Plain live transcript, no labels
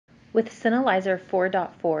With CineLyzer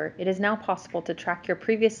 4.4, it is now possible to track your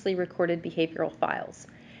previously recorded behavioral files.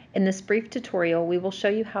 In this brief tutorial, we will show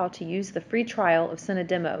you how to use the free trial of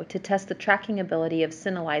CineDemo to test the tracking ability of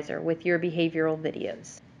CineLyzer with your behavioral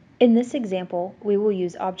videos. In this example, we will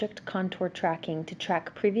use object contour tracking to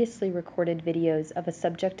track previously recorded videos of a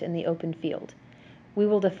subject in the open field. We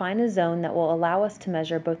will define a zone that will allow us to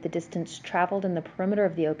measure both the distance traveled in the perimeter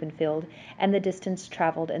of the open field and the distance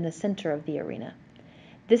traveled in the center of the arena.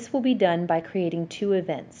 This will be done by creating two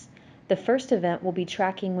events. The first event will be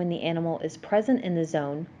tracking when the animal is present in the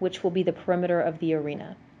zone, which will be the perimeter of the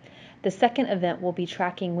arena. The second event will be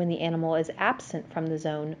tracking when the animal is absent from the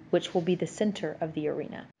zone, which will be the center of the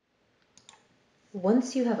arena.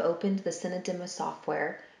 Once you have opened the CineDemo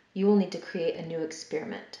software, you will need to create a new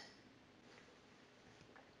experiment.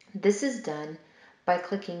 This is done by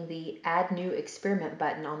clicking the Add New Experiment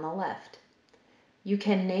button on the left. You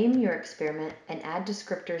can name your experiment and add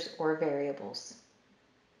descriptors or variables.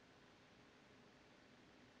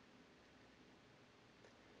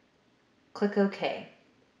 Click OK.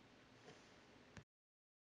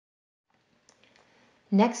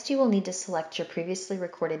 Next, you will need to select your previously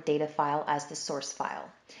recorded data file as the source file.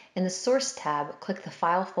 In the Source tab, click the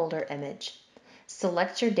File folder image.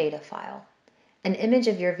 Select your data file. An image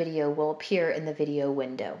of your video will appear in the video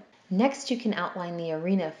window. Next, you can outline the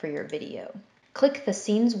arena for your video. Click the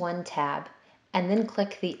Scenes 1 tab and then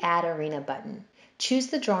click the Add Arena button. Choose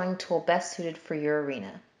the drawing tool best suited for your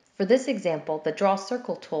arena. For this example, the Draw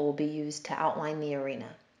Circle tool will be used to outline the arena.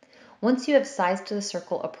 Once you have sized the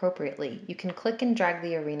circle appropriately, you can click and drag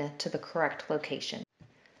the arena to the correct location.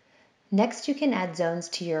 Next, you can add zones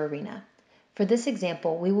to your arena. For this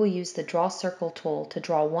example, we will use the Draw Circle tool to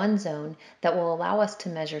draw one zone that will allow us to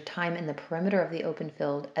measure time in the perimeter of the open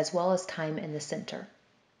field as well as time in the center.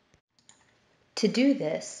 To do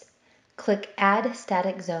this, click Add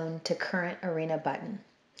Static Zone to Current Arena button.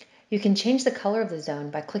 You can change the color of the zone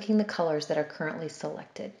by clicking the colors that are currently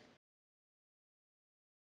selected.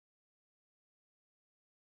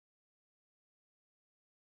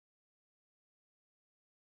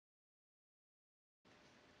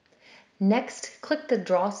 Next, click the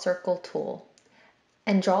Draw Circle tool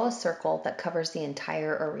and draw a circle that covers the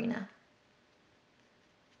entire arena.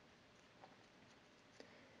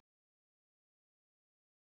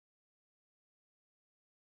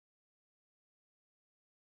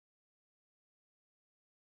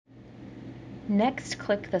 Next,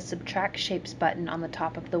 click the Subtract Shapes button on the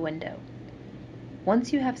top of the window.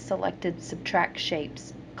 Once you have selected Subtract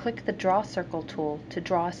Shapes, click the Draw Circle tool to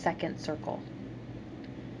draw a second circle.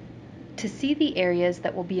 To see the areas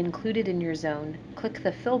that will be included in your zone, click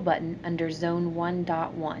the Fill button under Zone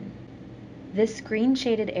 1.1. This green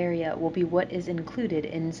shaded area will be what is included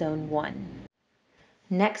in Zone 1.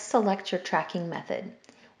 Next, select your tracking method.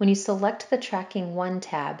 When you select the Tracking 1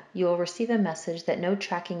 tab, you will receive a message that no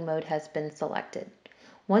tracking mode has been selected.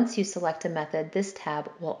 Once you select a method, this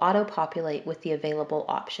tab will auto-populate with the available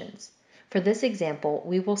options. For this example,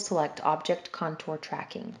 we will select Object Contour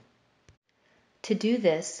Tracking. To do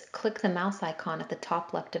this, click the mouse icon at the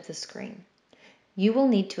top left of the screen. You will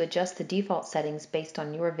need to adjust the default settings based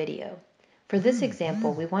on your video. For this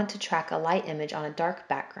example, we want to track a light image on a dark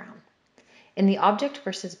background. In the Object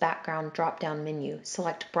versus Background drop-down menu,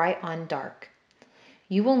 select Bright on Dark.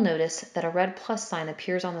 You will notice that a red plus sign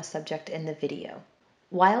appears on the subject in the video.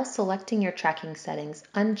 While selecting your tracking settings,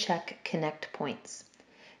 uncheck Connect Points.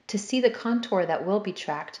 To see the contour that will be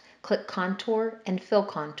tracked, click Contour and Fill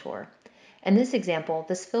Contour. In this example,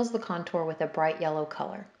 this fills the contour with a bright yellow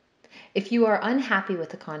color. If you are unhappy with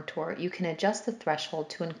the contour, you can adjust the threshold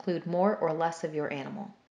to include more or less of your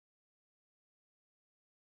animal.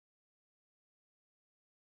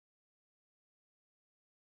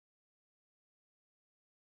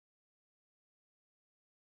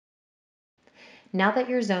 Now that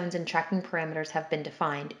your zones and tracking parameters have been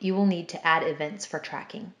defined, you will need to add events for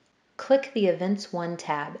tracking. Click the Events 1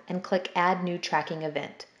 tab and click Add New Tracking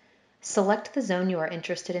Event. Select the zone you are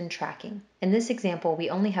interested in tracking. In this example, we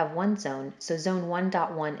only have one zone, so Zone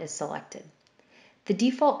 1.1 is selected. The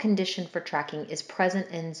default condition for tracking is Present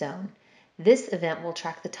in Zone. This event will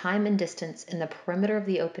track the time and distance in the perimeter of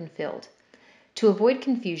the open field. To avoid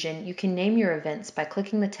confusion, you can name your events by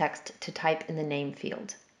clicking the text to type in the name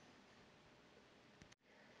field.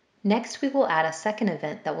 Next, we will add a second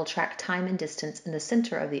event that will track time and distance in the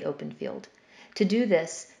center of the open field. To do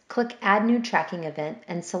this, click Add New Tracking Event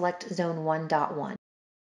and select Zone 1.1.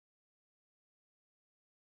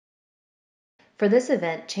 For this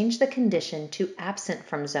event, change the condition to Absent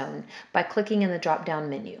from Zone by clicking in the drop-down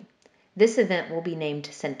menu. This event will be named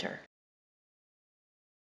Center.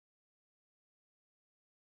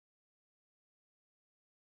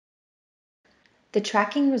 The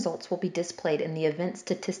tracking results will be displayed in the Event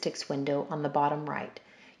Statistics window on the bottom right.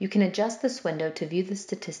 You can adjust this window to view the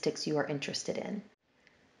statistics you are interested in.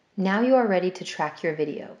 Now you are ready to track your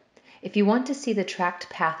video. If you want to see the tracked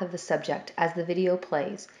path of the subject as the video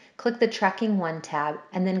plays, click the Tracking 1 tab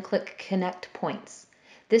and then click Connect Points.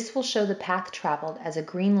 This will show the path traveled as a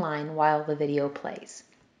green line while the video plays.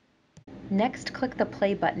 Next, click the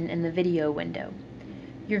Play button in the video window.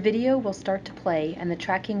 Your video will start to play and the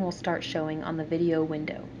tracking will start showing on the video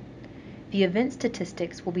window. The event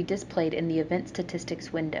statistics will be displayed in the Event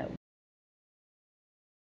Statistics window.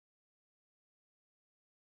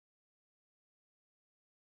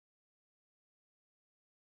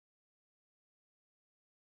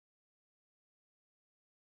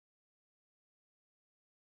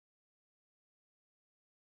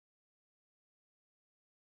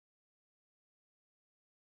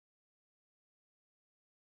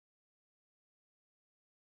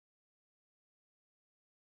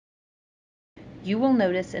 You will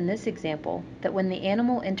notice in this example that when the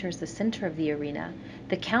animal enters the center of the arena,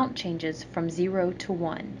 the count changes from 0 to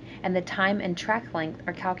 1, and the time and track length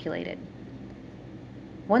are calculated.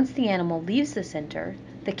 Once the animal leaves the center,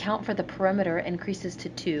 the count for the perimeter increases to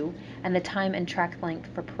 2, and the time and track length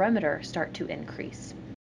for perimeter start to increase.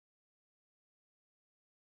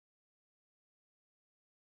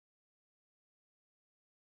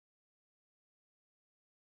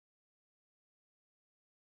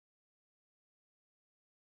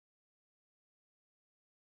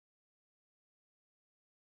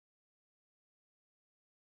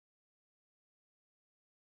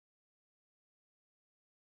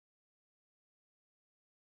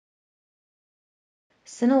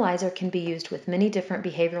 CineLyzer can be used with many different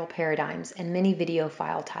behavioral paradigms and many video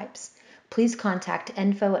file types. Please contact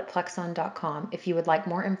info@plexon.com if you would like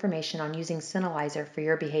more information on using CineLyzer for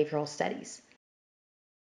your behavioral studies.